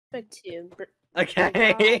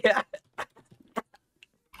Okay.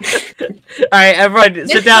 Alright, everyone,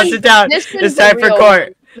 sit down, sit down. It's time for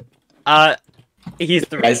court. He's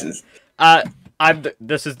the Guys,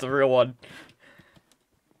 this is the real one.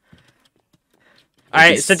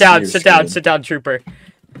 Alright, sit down, Trooper.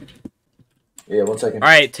 Yeah, 1 second.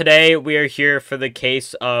 Alright, today we are here for the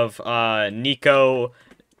case of Nico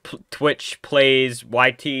Twitch plays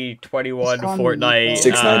YT21 Fortnite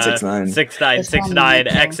 6969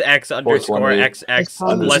 XX underscore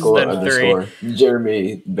XX less than 3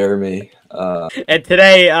 Jeremy bear me. And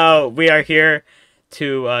today we are here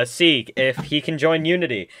to see if he can join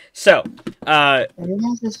Unity. So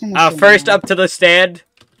first up to the stand,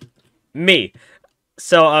 me.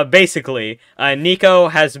 So, basically, Nico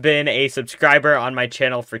has been a subscriber on my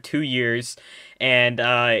channel for 2 years, and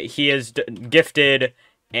he has gifted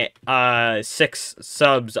 6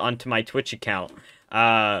 subs onto my Twitch account,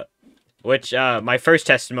 which, my first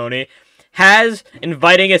testimony, has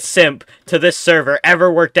inviting a simp to this server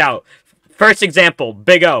ever worked out? First example,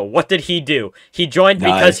 Piggo, what did he do? He joined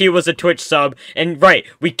because he was a Twitch sub, and right,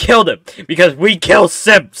 we killed him, because we kill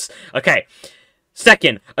simps! Okay.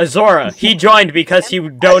 Second, Azora. He joined because he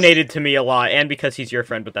donated to me a lot, and because he's your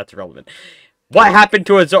friend, but that's irrelevant. What happened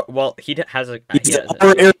to Azora? Well, he's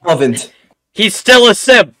irrelevant. He's still a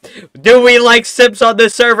simp. Do we like simps on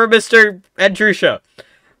this server, Mr. Andrusha?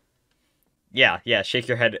 Yeah, shake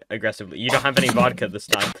your head aggressively. You don't have any vodka this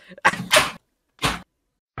time.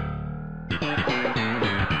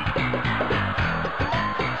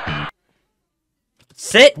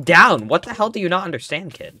 Sit down. What the hell do you not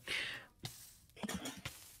understand, kid?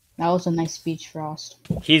 That was a nice speech, Frost.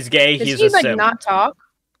 He's gay. Does he's he, a simp. not talk?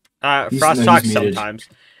 Frost talks sometimes.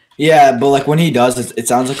 Yeah, but like when he does, it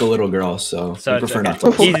sounds like a little girl. So I prefer not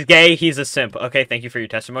to. He's gay. He's a simp. Okay, thank you for your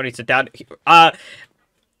testimony. Sit down.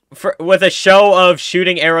 With a show of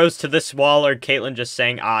shooting arrows to this wall or Katelyn just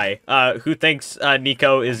saying I. Who thinks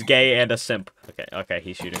Nico is gay and a simp? Okay,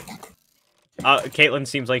 he's shooting. Katelyn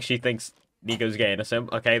seems like she thinks Nico's gay and a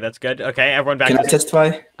simp. Okay, that's good. Okay, everyone back. Can I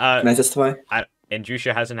testify? Can I testify?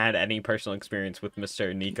 Andrusha hasn't had any personal experience with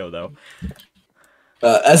Mr. Nico, though.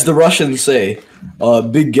 As the Russians say,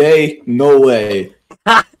 big gay, no way.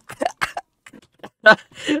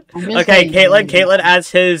 Okay, Katelyn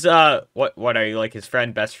as his, what are you, like his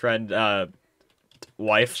friend, best friend,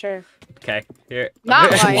 wife? Sure. Okay, here.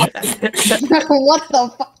 Not wife. What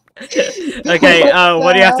the fuck? Okay,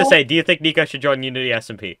 what do you have to say? Do you think Nico should join Unity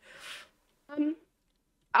SMP?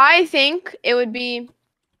 I think it would be...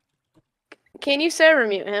 Can you server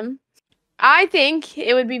mute him? I think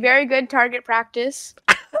it would be very good target practice.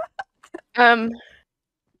 And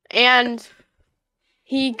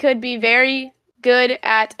he could be very good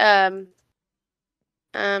at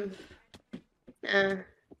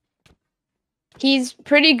he's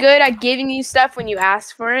pretty good at giving you stuff when you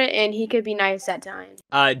ask for it, and he could be nice at times.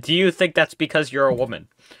 Do you think that's because you're a woman?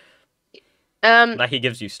 That he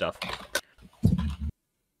gives you stuff.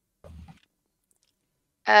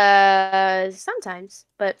 Sometimes,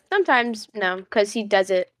 but sometimes no, because he does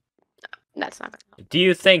it. That's not gonna help. Do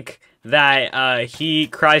you think that he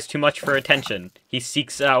cries too much for attention? He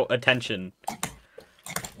seeks out attention.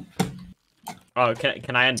 Oh,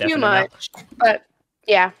 can I indefinite too much? Now? But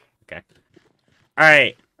yeah. Okay. All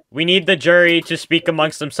right. We need the jury to speak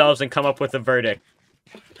amongst themselves and come up with a verdict.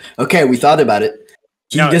 Okay, we thought about it.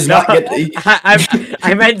 He does not get.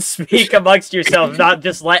 I meant speak amongst yourselves, not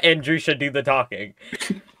just let Andrusha do the talking.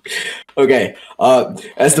 Okay.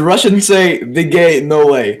 As the Russians say, big gay, no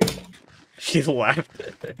way. She left.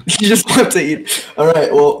 She just left to eat. All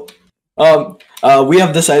right. Well, we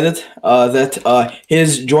have decided that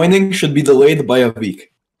his joining should be delayed by a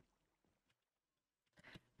week.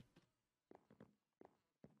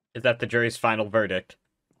 Is that the jury's final verdict?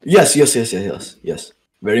 Yes.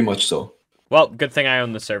 Very much so. Well, good thing I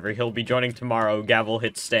own the server. He'll be joining tomorrow. Gavel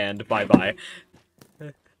hits stand. Bye-bye.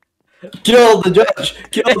 Kill the judge!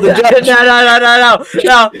 Kill the judge!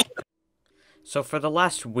 No! So for the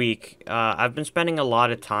last week, I've been spending a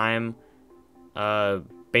lot of time,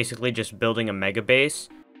 basically just building a mega base.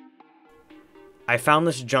 I found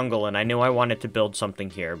this jungle and I knew I wanted to build something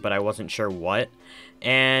here, but I wasn't sure what.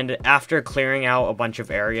 And after clearing out a bunch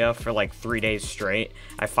of area for like 3 days straight,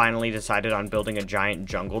 I finally decided on building a giant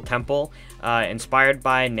jungle temple, inspired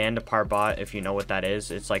by Nanda Parbat, if you know what that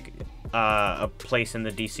is. It's like a place in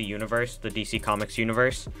the DC universe, the DC Comics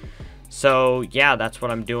universe. So yeah, that's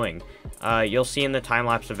what I'm doing. You'll see in the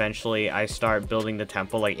time-lapse eventually I start building the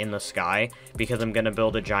temple like in the sky, because I'm gonna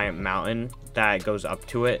build a giant mountain that goes up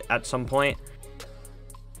to it at some point.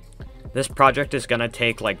 This project is gonna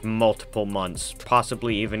take like multiple months,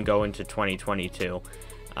 possibly even go into 2022.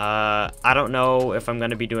 I don't know if I'm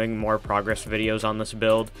going to be doing more progress videos on this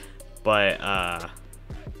build, but,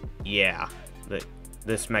 yeah,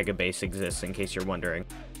 this mega base exists in case you're wondering.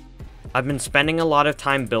 I've been spending a lot of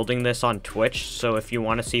time building this on Twitch, so if you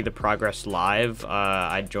want to see the progress live,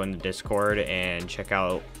 I'd join the Discord and check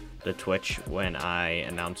out the Twitch when I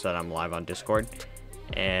announce that I'm live on Discord.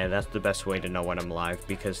 And that's the best way to know when I'm live,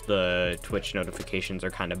 because the Twitch notifications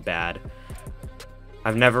are kind of bad.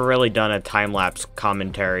 I've never really done a time-lapse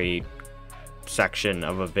commentary section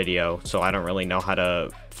of a video, so I don't really know how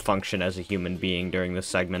to function as a human being during this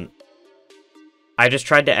segment. I just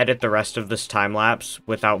tried to edit the rest of this time-lapse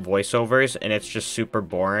without voiceovers, and it's just super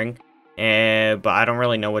boring. But I don't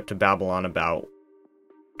really know what to babble on about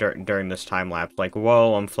during this time-lapse. Like,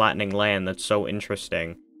 whoa, I'm flattening land, that's so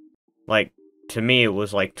interesting. Like, to me, it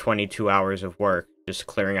was like 22 hours of work, just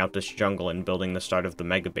clearing out this jungle and building the start of the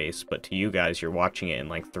mega base, but to you guys, you're watching it in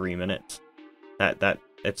like 3 minutes.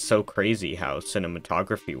 It's so crazy how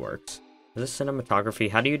cinematography works. Is this cinematography?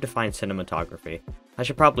 How do you define cinematography? I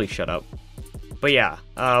should probably shut up. But yeah,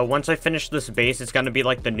 once I finish this base, it's gonna be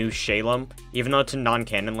like the new Shalem. Even though it's in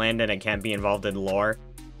non-canon land and it can't be involved in lore,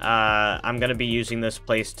 I'm gonna be using this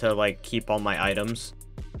place to like keep all my items.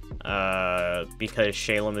 Because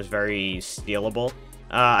Shalem is very stealable.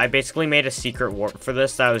 I basically made a secret warp for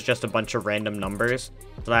this that was just a bunch of random numbers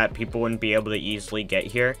so that people wouldn't be able to easily get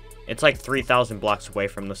here. It's like 3,000 blocks away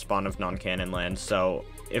from the spawn of non-canon land, so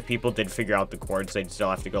if people did figure out the coords, they'd still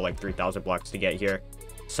have to go like 3,000 blocks to get here.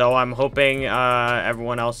 So I'm hoping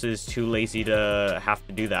everyone else is too lazy to have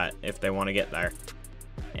to do that if they want to get there.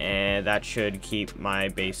 And that should keep my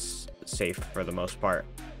base safe for the most part.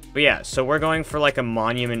 But yeah, so we're going for like a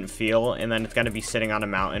monument feel, and then it's going to be sitting on a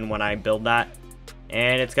mountain when I build that.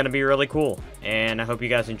 And it's going to be really cool. And I hope you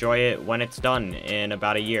guys enjoy it when it's done in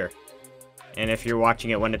about a year. And if you're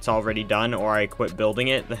watching it when it's already done or I quit building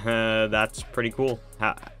it, that's pretty cool.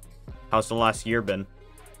 How's the last year been?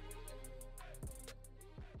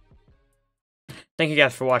 Thank you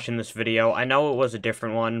guys for watching this video. I know it was a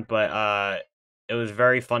different one, but it was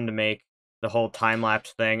very fun to make. The whole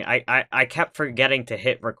time-lapse thing. I kept forgetting to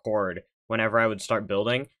hit record whenever I would start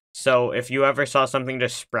building. So if you ever saw something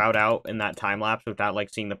just sprout out in that time-lapse without like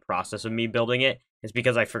seeing the process of me building it, it's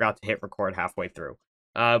because I forgot to hit record halfway through.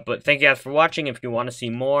 But thank you guys for watching. If you want to see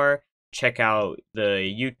more, check out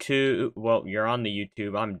the YouTube. Well, you're on the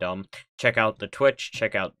YouTube. I'm dumb. Check out the Twitch.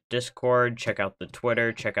 Check out Discord. Check out the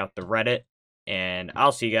Twitter. Check out the Reddit. And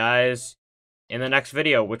I'll see you guys in the next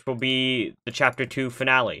video, which will be the Chapter 2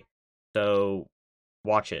 finale. So,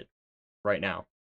 watch it right now.